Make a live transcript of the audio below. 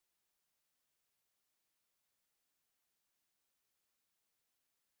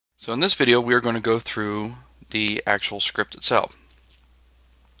So in this video we are going to go through the actual script itself.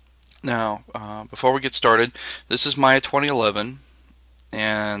 Now before we get started, this is Maya 2011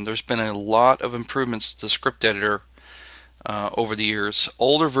 and there's been a lot of improvements to the script editor over the years.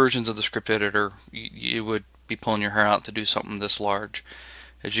 Older versions of the script editor, you would be pulling your hair out to do something this large.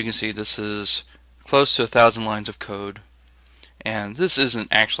 As you can see, this is close to 1,000 lines of code, and this isn't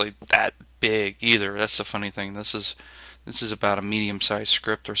actually that big either. That's the funny thing. This is about a medium-sized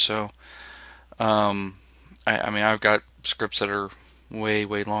script or so. I mean, I've got scripts that are way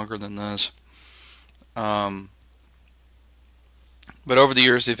longer than this. But over the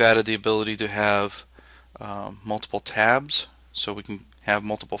years, they've added the ability to have multiple tabs, so we can have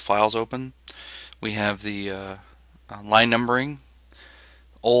multiple files open. We have the line numbering.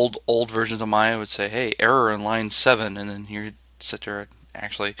 Old versions of Maya would say, "Hey, error in line 7," and then you'd sit there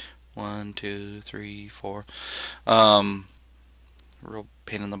actually 1, 2, 3, 4. Real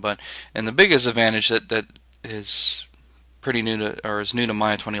pain in the butt. And the biggest advantage that is pretty new to, or is new to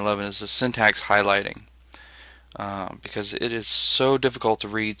Maya 2011, is the syntax highlighting. Because it is so difficult to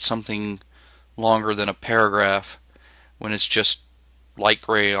read something longer than a paragraph when it's just light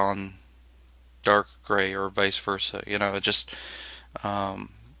gray on dark gray or vice versa. You know, it just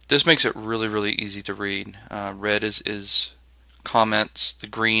this makes it really easy to read. Red is comments. The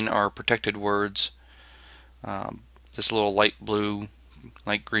green are protected words. This little light blue,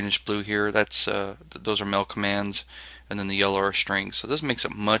 light greenish blue here, that's those are mail commands, and then the yellow are strings. So this makes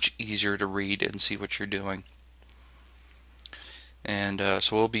it much easier to read and see what you're doing. And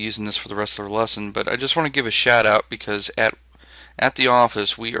so we'll be using this for the rest of the lesson. But I just want to give a shout out because at the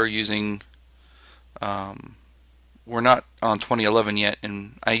office we are using. We're not on 2011 yet,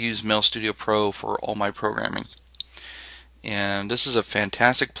 and I use Mail Studio Pro for all my programming. And this is a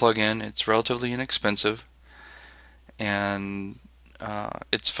fantastic plugin. It's relatively inexpensive, and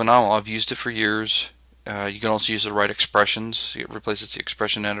it's phenomenal. I've used it for years. You can also use the right expressions. It replaces the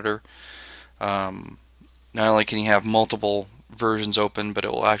expression editor. Not only can you have multiple versions open, but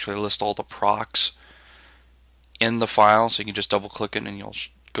it will actually list all the procs in the file, so you can just double click it and you'll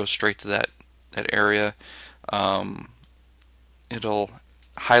go straight to that area. It'll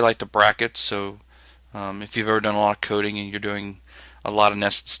highlight the brackets, so if you've ever done a lot of coding and you're doing a lot of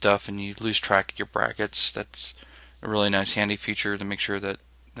nested stuff and you lose track of your brackets, that's a really nice handy feature to make sure that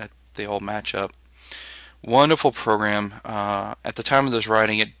they all match up. Wonderful program. At the time of this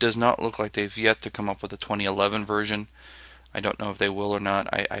writing, it does not look like they've yet to come up with a 2011 version. I don't know if they will or not.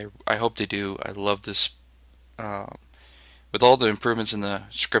 I hope they do. I love this. With all the improvements in the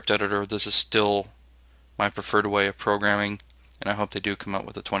script editor, this is still my preferred way of programming, and I hope they do come up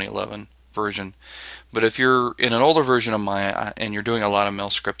with a 2011 version. But if you're in an older version of Maya and you're doing a lot of mail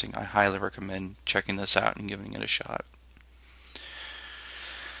scripting, I highly recommend checking this out and giving it a shot.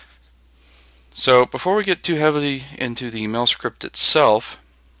 So before we get too heavily into the mail script itself,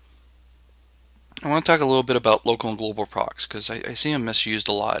 I want to talk a little bit about local and global procs, because I see them misused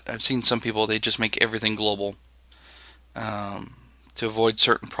a lot. I've seen some people, they just make everything global to avoid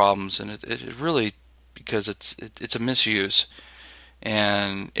certain problems, and it really, because it's a misuse,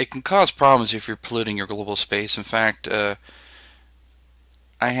 and it can cause problems if you're polluting your global space. In fact, I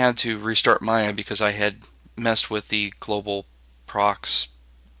had to restart Maya because I had messed with the global procs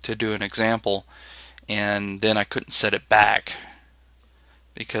to do an example, and then I couldn't set it back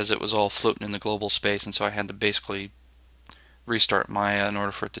because it was all floating in the global space, and so I had to basically restart Maya in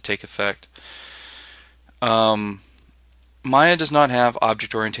order for it to take effect. Maya does not have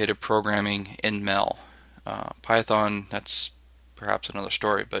object-oriented programming in Mel. Python, that's perhaps another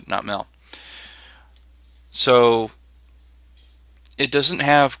story, but not Mel. So it doesn't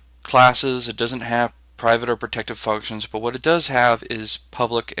have classes, it doesn't have private or protected functions, but what it does have is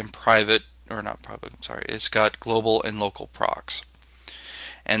public and private, or not public, I'm sorry, it's got global and local procs.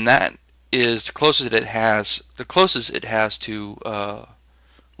 And that is the closest it has to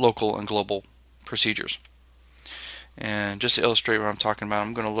local and global procedures. And just to illustrate what I'm talking about,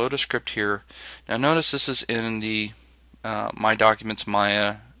 I'm going to load a script here. Now notice this is in the My Documents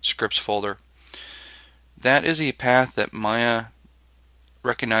Maya scripts folder. That is a path that Maya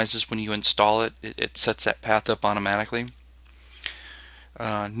recognizes when you install it. It sets that path up automatically.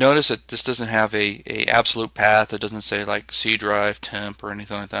 Notice that this doesn't have a absolute path. It doesn't say like C drive, temp, or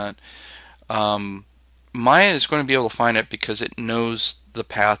anything like that. Maya is going to be able to find it because it knows the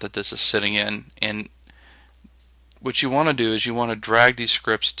path that this is sitting in, and what you want to do is you want to drag these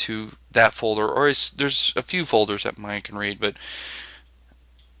scripts to that folder, or there's a few folders that Maya can read, but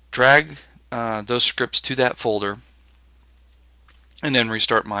drag those scripts to that folder and then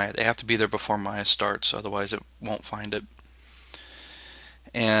restart Maya. They have to be there before Maya starts, otherwise it won't find it.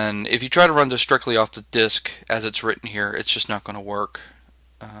 And if you try to run this directly off the disk as it's written here, it's just not going to work,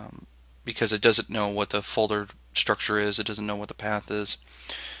 because it doesn't know what the folder structure is. It doesn't know what the path is.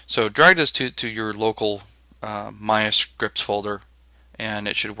 So drag this to your local Maya scripts folder, and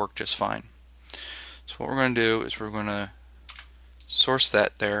it should work just fine. So what we're going to do is we're going to source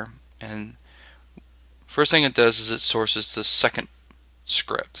that there, and first thing it does is it sources the second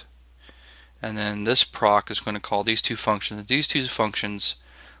script, and then this proc is going to call these two functions. These two functions,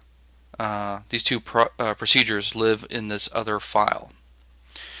 procedures live in this other file,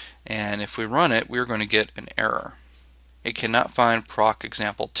 and if we run it, we're going to get an error. It cannot find proc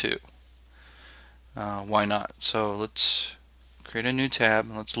example 2. Why not? So let's create a new tab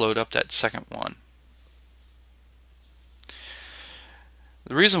and let's load up that second one.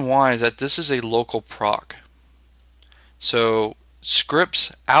 The reason why is that this is a local proc. So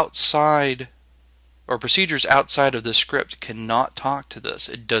scripts outside, or procedures outside of this script, cannot talk to this.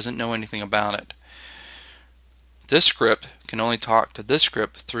 It doesn't know anything about it. This script can only talk to this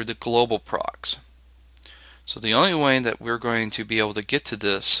script through the global procs. So the only way that we're going to be able to get to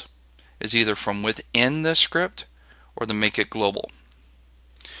this is either from within this script or to make it global.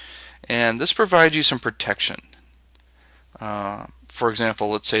 And this provides you some protection. For example,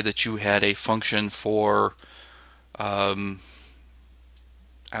 let's say that you had a function for I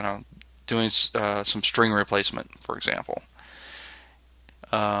don't know, doing some string replacement, for example.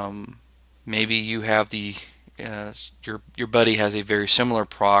 Maybe you have the your buddy has a very similar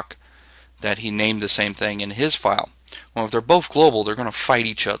proc that he named the same thing in his file. Well, if they're both global, they're going to fight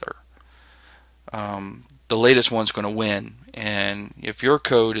each other. The latest one's going to win, and if your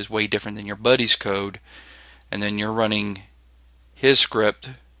code is way different than your buddy's code, and then you're running his script,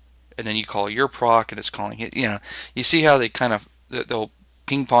 and then you call your proc and it's calling it, you see how they'll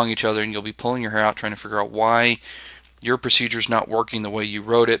ping pong each other, and you'll be pulling your hair out trying to figure out why your procedure's not working the way you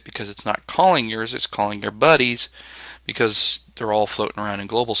wrote it, because it's not calling yours, it's calling your buddy's, because they're all floating around in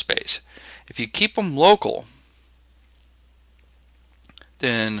global space. If you keep them local,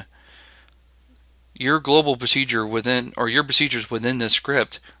 then your global procedure within, or your procedures within this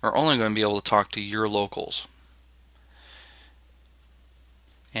script, are only going to be able to talk to your locals.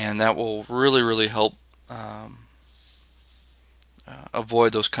 And that will really help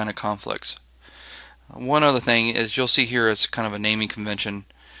avoid those kind of conflicts. One other thing is, you'll see here as kind of a naming convention.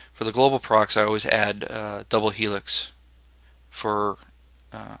 For the global procs, I always add double helix for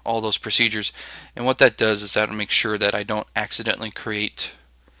all those procedures. And what that does is that makes sure that I don't accidentally create,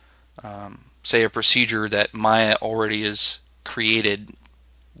 say, a procedure that Maya already is created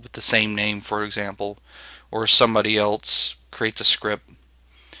with the same name, for example, or somebody else creates a script,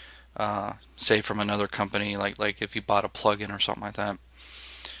 say from another company, like if you bought a plugin or something like that.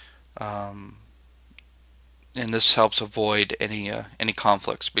 And this helps avoid any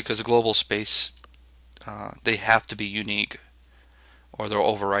conflicts, because the global space, they have to be unique or they'll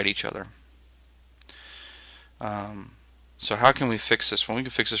override each other. So how can we fix this? Well, we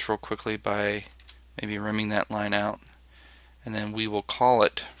can fix this real quickly by maybe rimming that line out, and then we will call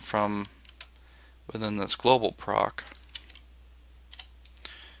it from within this global proc.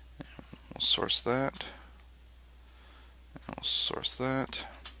 We'll source that. And we'll source that.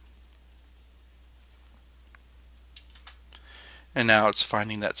 And now it's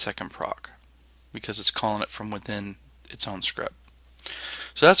finding that second proc because it's calling it from within its own script.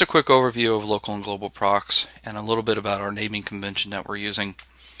 So that's a quick overview of local and global procs, and a little bit about our naming convention that we're using.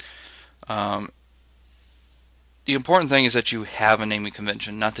 The important thing is that you have a naming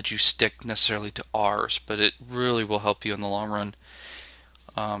convention, not that you stick necessarily to ours, but it really will help you in the long run.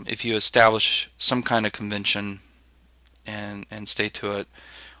 If you establish some kind of convention and stay to it.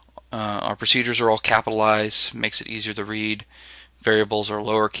 Our procedures are all capitalized, makes it easier to read. Variables are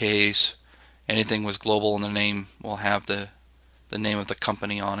lowercase. Anything with global in the name will have the name of the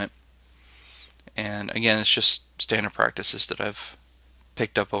company on it. And again, it's just standard practices that I've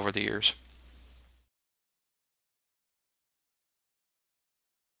picked up over the years.